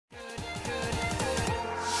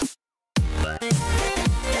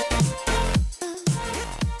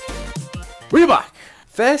We're back!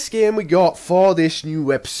 First game we got for this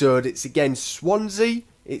new episode, it's against Swansea.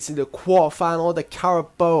 It's in the quarter-final of the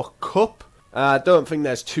Carabao Cup. I don't think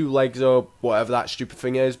there's 2 legs or whatever that stupid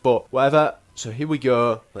thing is, but whatever. So here we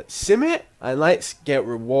go. Let's sim it, and let's get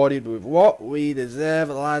rewarded with what we deserve,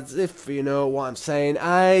 lads, if you know what I'm saying.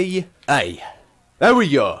 Aye. There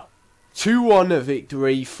we go. 2-1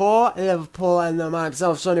 victory for Liverpool and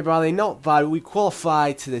myself, Sonny Bradley. Not bad. We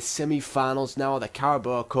qualified to the semi-finals now of the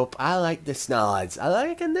Carabao Cup. I like this now, lads. I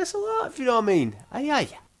like this a lot, if you know what I mean. Aye.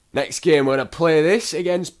 Next game, we're going to play this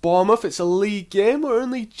against Bournemouth. It's a league game. We're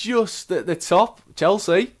only just at the top.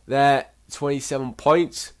 Chelsea, they're 27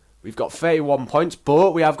 points. We've got 31 points,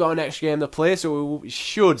 but we have got an extra game to play, so we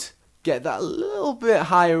should get that a little bit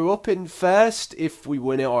higher up in first if we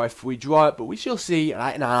win it or if we draw it, but we shall see.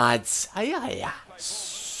 Right now, lads. Aye.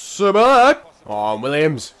 Summer. On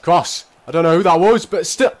Williams. Cross. I don't know who that was, but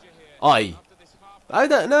still. Aye. I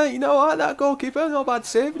don't know. You know what? That goalkeeper, not bad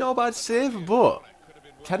save, but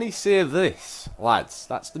can he save this? Lads,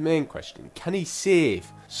 that's the main question. Can he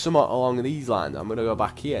save somewhat along these lines? I'm going to go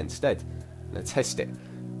back here instead. I'm going to test it.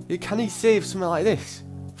 Can he save something like this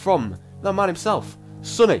from the man himself,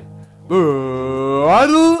 Sonny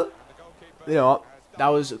Bradley? You know what? That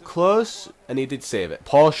was close, and he did save it.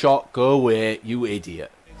 Poor shot. Go away, you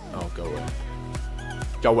idiot. Oh, go away.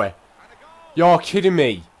 Go away. You're kidding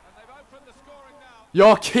me.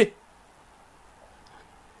 You're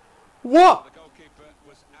What?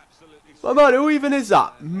 My man, who even is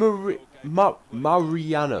that?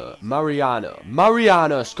 Mariano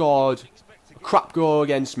scored a crap goal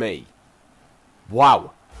against me.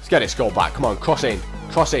 Wow. Let's get this goal back. Come on, cross in.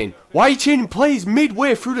 Whiting plays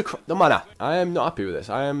midway through the manner. I am not happy with this.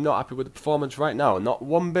 I am not happy with the performance right now. Not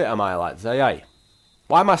one bit am I, lads. Aye.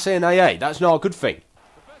 Why am I saying aye? That's not a good thing.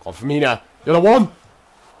 Come on, Firmino. You're the one.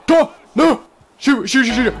 Go. No. Shoot.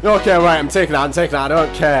 Okay, right. I'm taking that. I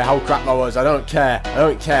don't care how crap that was. I don't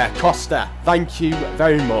care. Costa. Thank you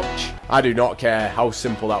very much. I do not care how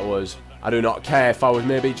simple that was. I do not care if I was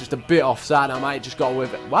maybe just a bit offside. I might just go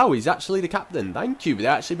with it. Wow, he's actually the captain. Thank you. They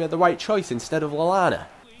actually made the right choice instead of Lallana.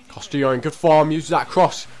 Costa, you're in good form. Use that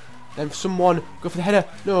cross. Then someone go for the header.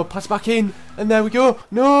 No, pass back in. And there we go.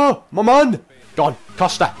 No, my man. Go on,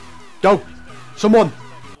 Costa. Go. Someone.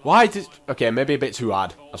 Why did... Okay, maybe a bit too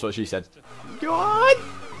hard. That's what she said. Go on.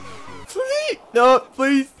 Please. No,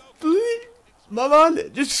 please. My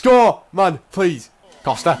man. Just score. Man, please.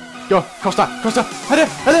 Costa. Go. Costa. Header.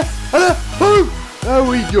 Boom. There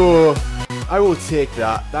we go. I will take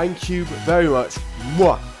that. Thank you very much.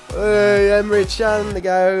 Mwah. Hey, Emre Can, the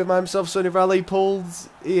guy who himself, Sonny Bradley, pulled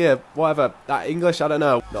here, whatever, that English, I don't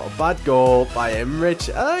know. Not a bad goal by Emre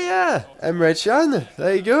Can. Oh yeah, Emre Can,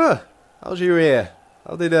 there you go. How's your ear?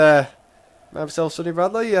 How did himself, Sonny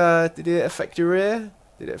Bradley, did it affect your ear?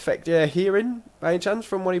 Did it affect your hearing by any chance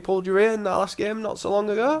from when he pulled your ear in that last game not so long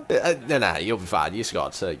ago? Nah, you'll be fine, you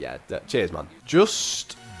scored, so yeah, cheers man.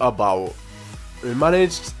 Just about, we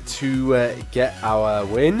managed to get our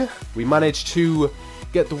win. We managed to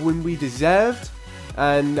get the win we deserved,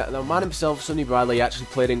 and the man himself, Sonny Bradley, actually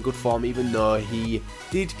played in good form even though he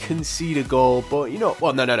did concede a goal. But you know,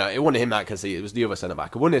 well, no, it wasn't him that conceded, it was the other centre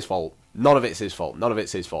back. It wasn't his fault. None of it's his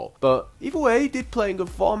fault. But either way, he did play in good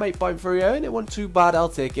form, 8.3 and it wasn't too bad. I'll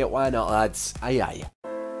take it. Why not, lads? Aye.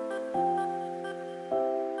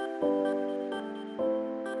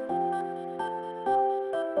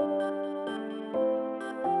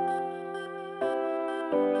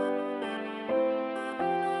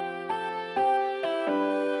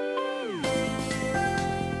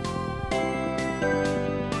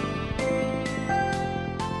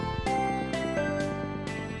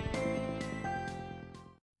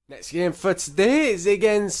 Next game for today is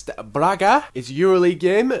against Braga. It's a EuroLeague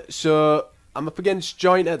game, so I'm up against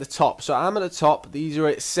Joint at the top. So I'm at the top, these are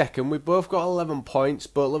at second. We've both got 11 points,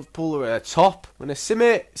 but Liverpool are at the top. I'm going to sim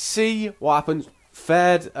it, see what happens.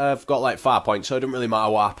 Third, I've got like 5 points, so it doesn't really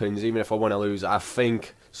matter what happens, even if I want to lose, I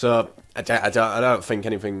think. So I don't think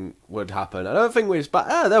anything would happen. I don't think we're just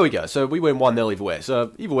bad. There we go. So we win 1-0 either way.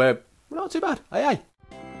 So either way, we're not too bad. Aye.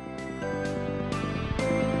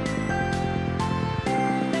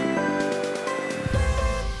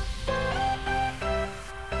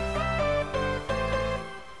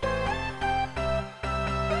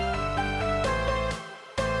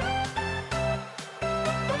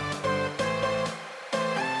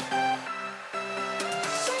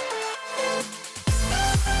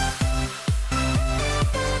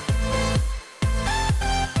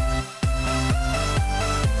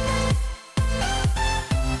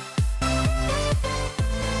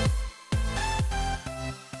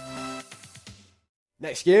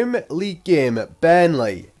 Next game, league game,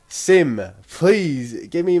 Burnley. Sim, please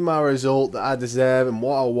give me my result that I deserve and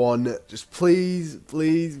what I want. Just please,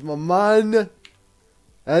 please, my man.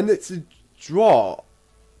 And it's a draw.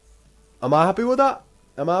 Am I happy with that?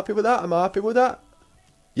 Am I happy with that? Am I happy with that?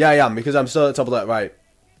 Yeah, I am, because I'm still at the top of that. Right.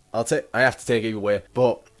 I have to take it either way.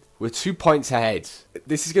 But we're 2 points ahead.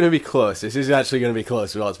 This is going to be close. This is actually going to be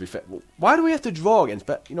close. Well, to be fair. Why do we have to draw against?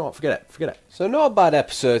 But you know what? Forget it. Forget it. So not a bad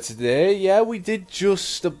episode today. Yeah, we did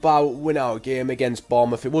just about win our game against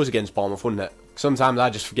Bournemouth. It was against Bournemouth, wasn't it? Sometimes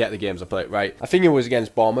I just forget the games I play. Right. I think it was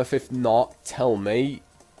against Bournemouth. If not, tell me.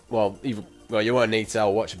 Well, you won't need to.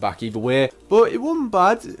 I'll watch it back either way. But it wasn't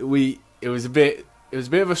bad. It was a bit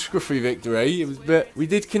of a scruffy victory. We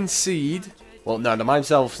did concede. Well, no, the man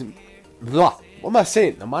himself. Blah. What am I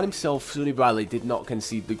saying? The man himself, Sonny Bradley, did not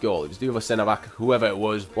concede the goal. It was the other centre-back, whoever it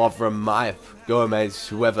was, Wavram, Maip, Gomez,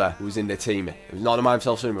 whoever who was in the team. It was not the man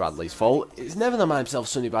himself, Sonny Bradley's fault. It's never the man himself,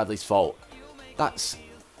 Sonny Bradley's fault. That's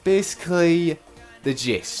basically the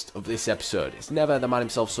gist of this episode. It's never the man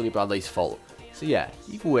himself, Sonny Bradley's fault. So yeah,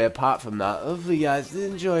 either way, apart from that, hopefully you guys did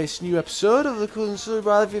enjoy this new episode of the Cousin Sonny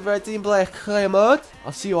Bradley FIFA Team Player Career Mode.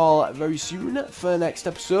 I'll see you all very soon for the next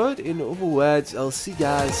episode. In other words, I'll see you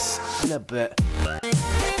guys in a bit.